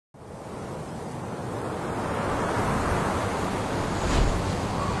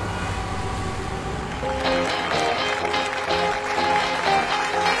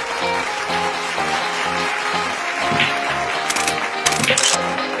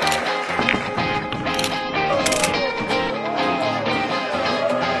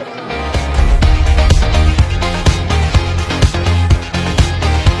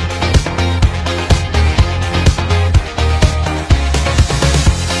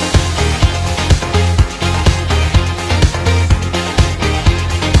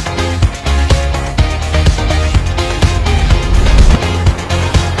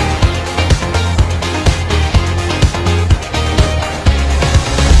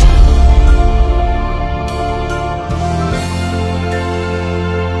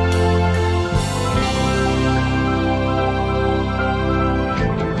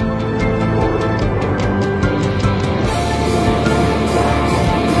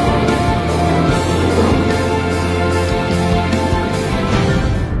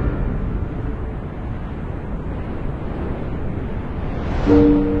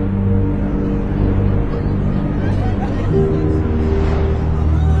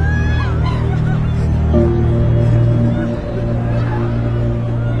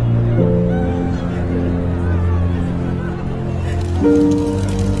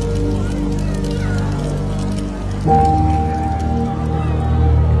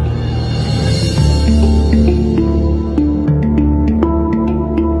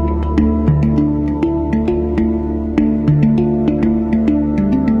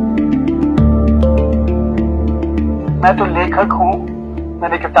मैं तो लेखक हूँ,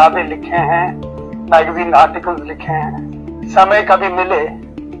 मैंने किताबें लिखे हैं, मैगजीन आर्टिकल्स लिखे हैं। समय कभी मिले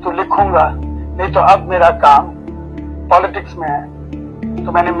तो लिखूंगा, नहीं तो अब मेरा काम पॉलिटिक्स में है,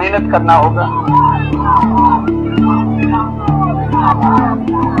 तो मैंने मेहनत करना होगा।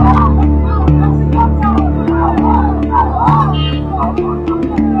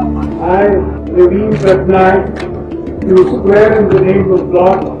 I, Naveen, Patnaik, do swear in the name of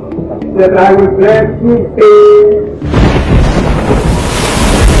God that I will bear true faith.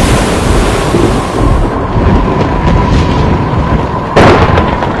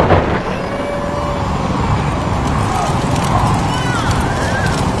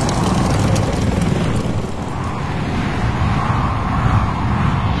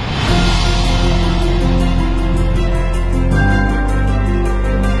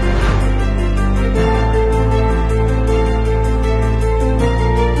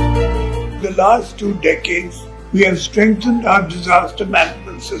 The last 2 decades, we have strengthened our disaster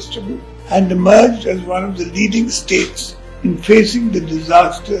management system and emerged as one of the leading states in facing the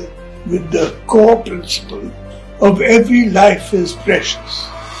disaster with the core principle of every life is precious.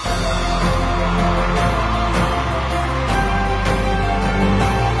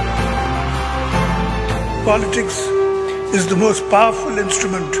 Politics is the most powerful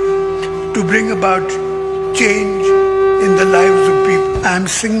instrument to bring about change in the lives of people. I am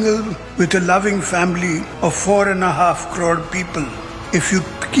single with a loving family of 4.5 crore people. If you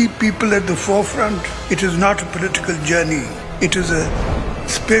keep people at the forefront, it is not a political journey, it is a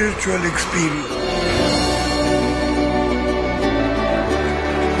spiritual experience.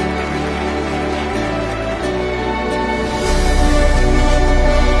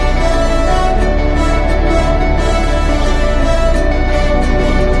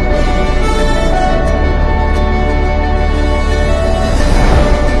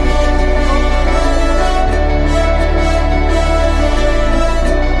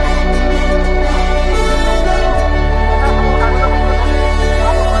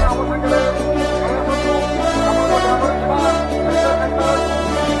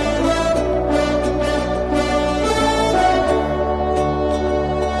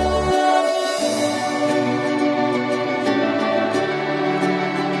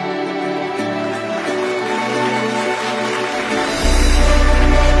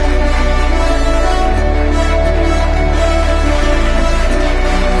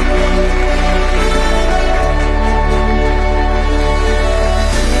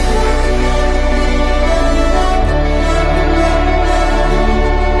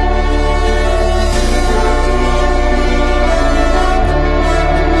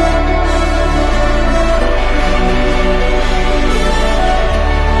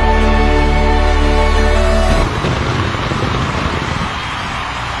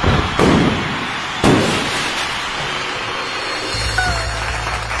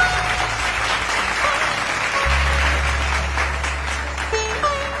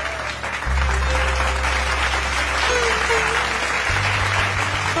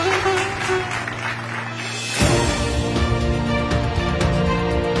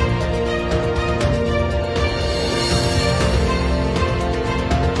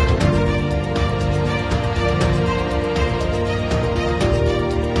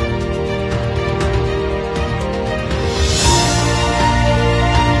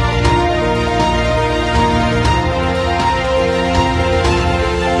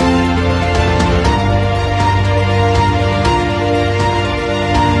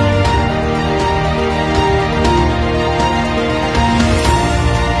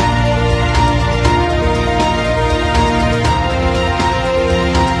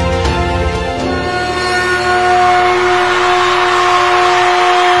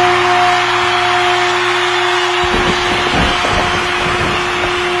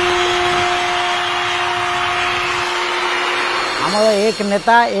 एक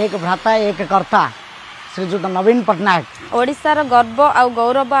नेता एक भ्राता एक कर्ता श्रीजुत नवीन पटनायक ओडिशार गर्व आ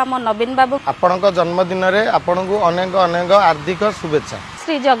गौरव आम नवीन बाबू आपणक जन्मदिन रे आपणकु अनेक अनेक हार्दिक शुभेच्छा।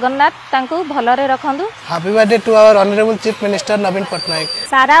 Shri Jagannath तांकु भलरे रखंदु। Happy birthday to our honourable chief minister नवीन पटनायक।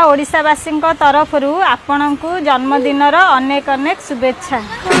 सारा ओडिशावासी तरफरु आपणकु जन्मदिन रो अनेक अनेक शुभेच्छा।